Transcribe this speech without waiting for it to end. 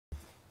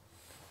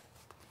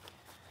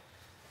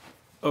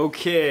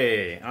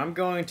Okay, I'm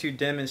going to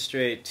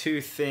demonstrate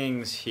two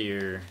things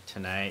here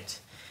tonight.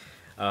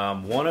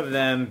 One of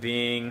them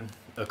being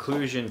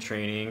occlusion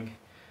training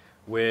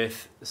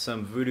with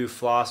some Voodoo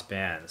floss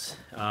bands.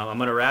 I'm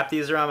going to wrap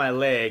these around my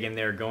leg and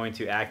they're going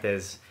to act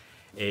as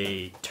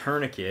a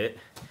tourniquet.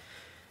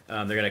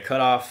 They're going to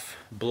cut off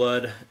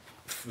blood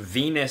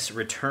venous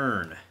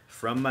return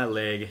from my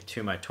leg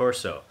to my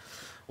torso.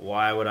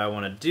 Why would I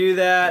want to do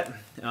that?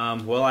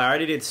 Well, I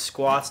already did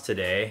squats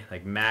today,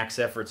 like max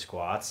effort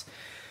squats.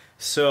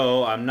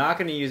 So I'm not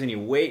going to use any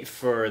weight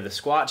for the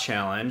squat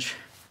challenge,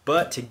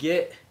 but to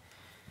get,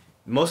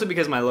 mostly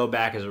because my low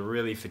back is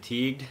really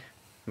fatigued,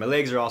 my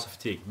legs are also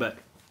fatigued, but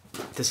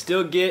to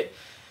still get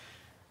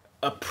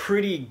a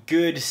pretty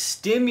good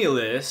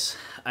stimulus,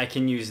 I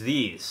can use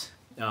these.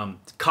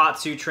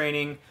 Katsu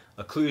training,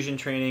 occlusion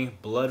training,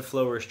 blood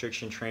flow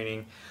restriction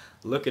training.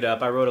 Look it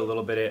up. I wrote a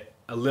little bit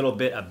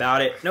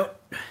about it.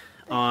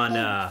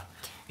 On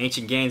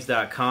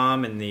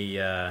ancientgains.com in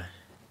the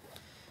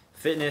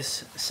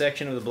fitness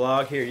section of the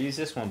blog. Here, use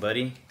this one,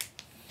 buddy.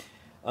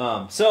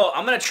 So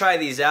I'm gonna try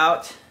these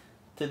out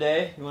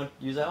today. You want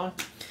to use that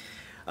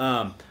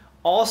one?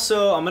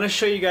 Also, I'm gonna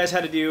show you guys how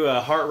to do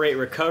a heart rate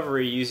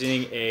recovery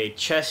using a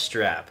chest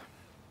strap.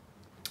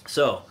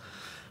 So,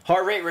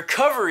 heart rate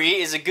recovery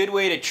is a good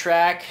way to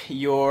track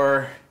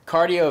your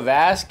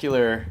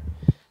cardiovascular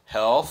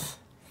health.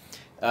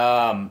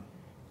 And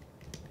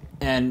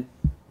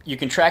you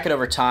can track it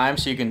over time,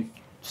 so you can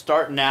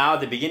start now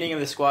at the beginning of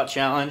the squat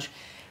challenge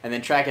and then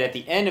track it at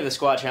the end of the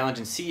squat challenge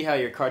and see how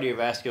your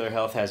cardiovascular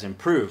health has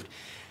improved.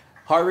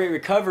 Heart rate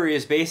recovery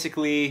is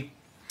basically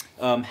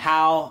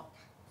how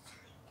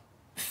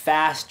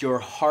fast your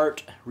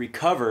heart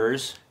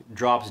recovers,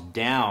 drops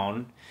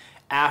down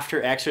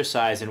after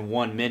exercise in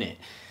 1 minute.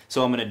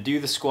 So I'm going to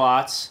do the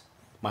squats,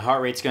 my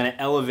heart rate's going to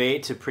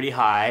elevate to pretty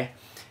high,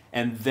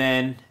 and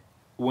then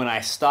when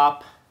I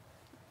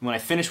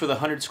finish with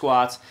 100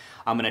 squats,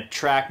 I'm going to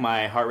track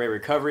my heart rate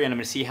recovery and I'm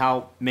going to see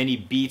how many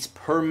beats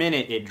per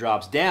minute it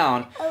drops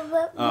down.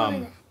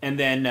 And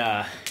then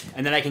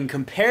I can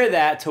compare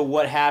that to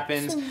what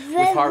happens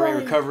with heart rate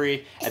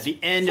recovery at the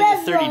end of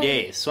the 30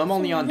 days. So I'm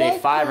only on day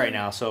 5 right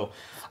now, so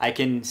I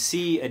can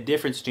see a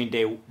difference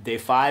between day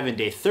 5 and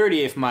day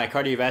 30 if my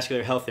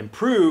cardiovascular health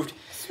improved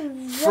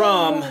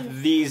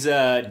from these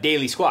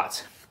daily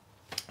squats.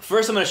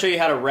 First, I'm going to show you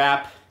how to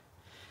wrap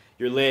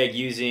your leg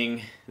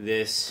using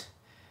this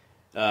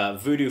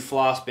Voodoo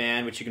floss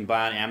band, which you can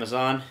buy on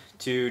Amazon,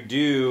 to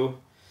do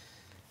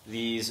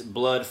these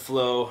blood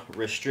flow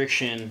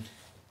restriction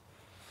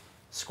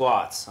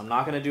squats. I'm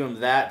not going to do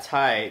them that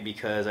tight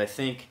because I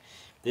think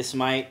this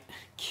might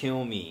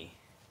kill me.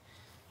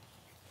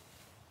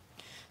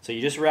 So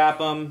you just wrap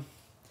them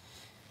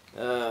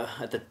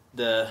at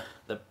the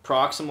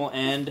proximal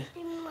end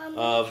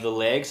of the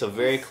leg, so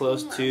very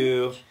close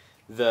to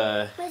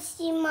the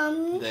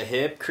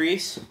hip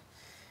crease.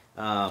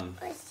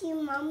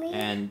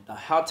 And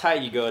how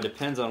tight you go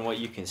depends on what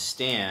you can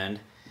stand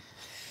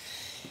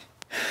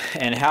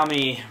and how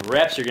many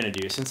reps you're going to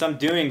do. Since I'm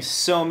doing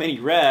so many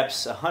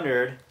reps,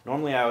 100,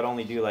 normally I would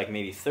only do like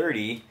maybe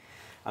 30,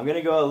 I'm going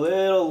to go a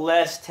little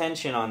less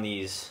tension on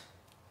these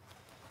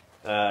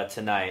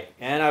tonight.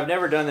 And I've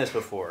never done this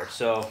before,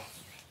 so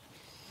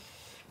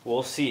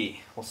we'll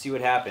see. We'll see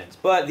what happens.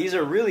 But these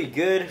are really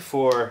good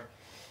for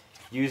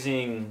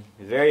using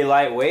very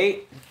light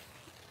weight.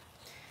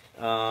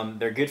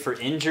 They're good for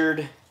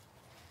injured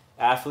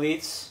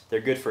athletes.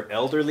 They're good for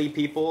elderly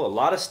people. A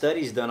lot of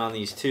studies done on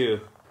these too.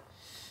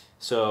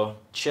 So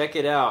check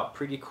it out.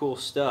 Pretty cool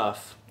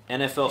stuff.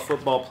 NFL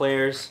football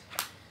players.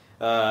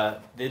 They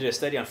did a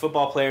study on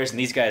football players, and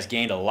these guys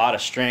gained a lot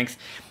of strength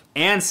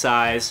and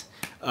size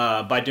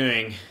by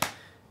doing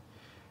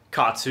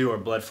Katsu or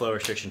blood flow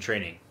restriction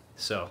training.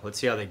 So let's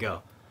see how they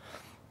go.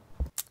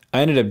 I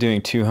ended up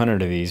doing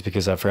 200 of these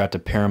because I forgot to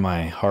pair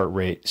my heart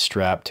rate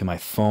strap to my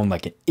phone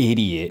like an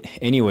idiot.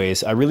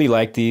 Anyways, I really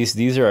like these.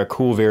 These are a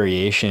cool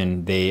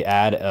variation. They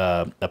add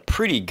a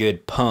pretty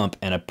good pump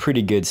and a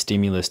pretty good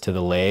stimulus to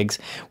the legs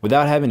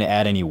without having to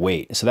add any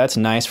weight. So that's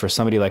nice for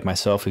somebody like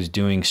myself who's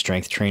doing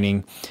strength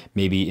training,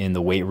 maybe in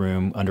the weight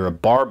room under a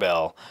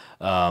barbell.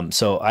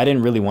 So I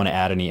didn't really want to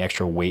add any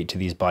extra weight to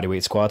these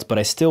bodyweight squats, but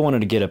I still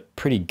wanted to get a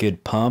pretty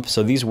good pump.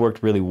 So these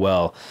worked really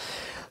well.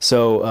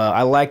 So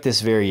I like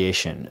this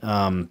variation.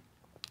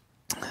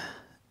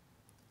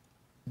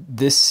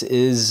 This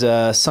is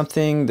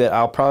something that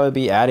I'll probably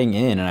be adding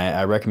in, and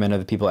I recommend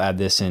other people add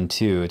this in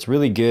too. It's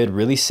really good,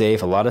 really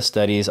safe, a lot of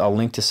studies. I'll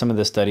link to some of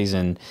the studies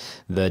in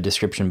the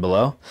description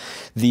below.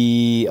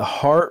 The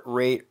heart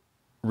rate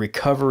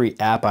recovery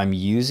app I'm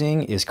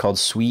using is called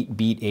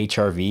Sweetbeat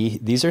HRV.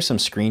 These are some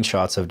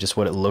screenshots of just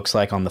what it looks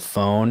like on the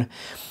phone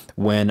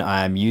when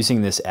I'm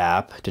using this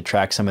app to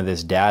track some of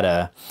this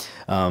data.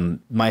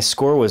 My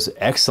score was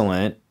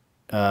excellent.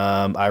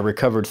 I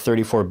recovered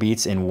 34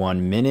 beats in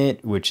 1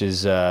 minute, which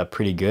is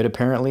pretty good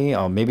apparently.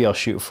 Maybe I'll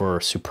shoot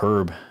for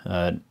superb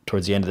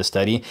towards the end of the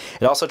study.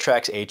 It also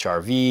tracks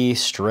HRV,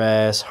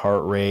 stress,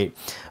 heart rate.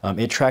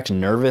 It tracks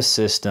nervous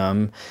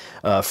system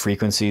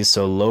frequencies,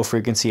 so low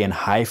frequency and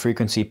high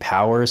frequency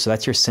power. So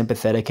that's your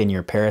sympathetic and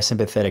your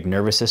parasympathetic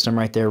nervous system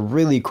right there.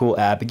 Really cool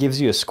app. It gives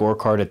you a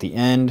scorecard at the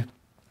end.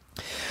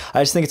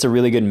 I just think it's a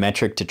really good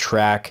metric to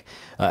track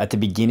at the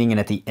beginning and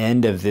at the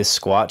end of this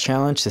squat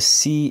challenge to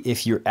see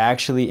if you're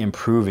actually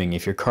improving,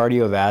 if your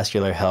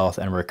cardiovascular health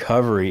and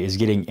recovery is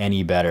getting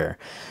any better.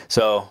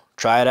 So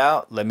try it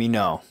out. Let me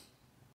know.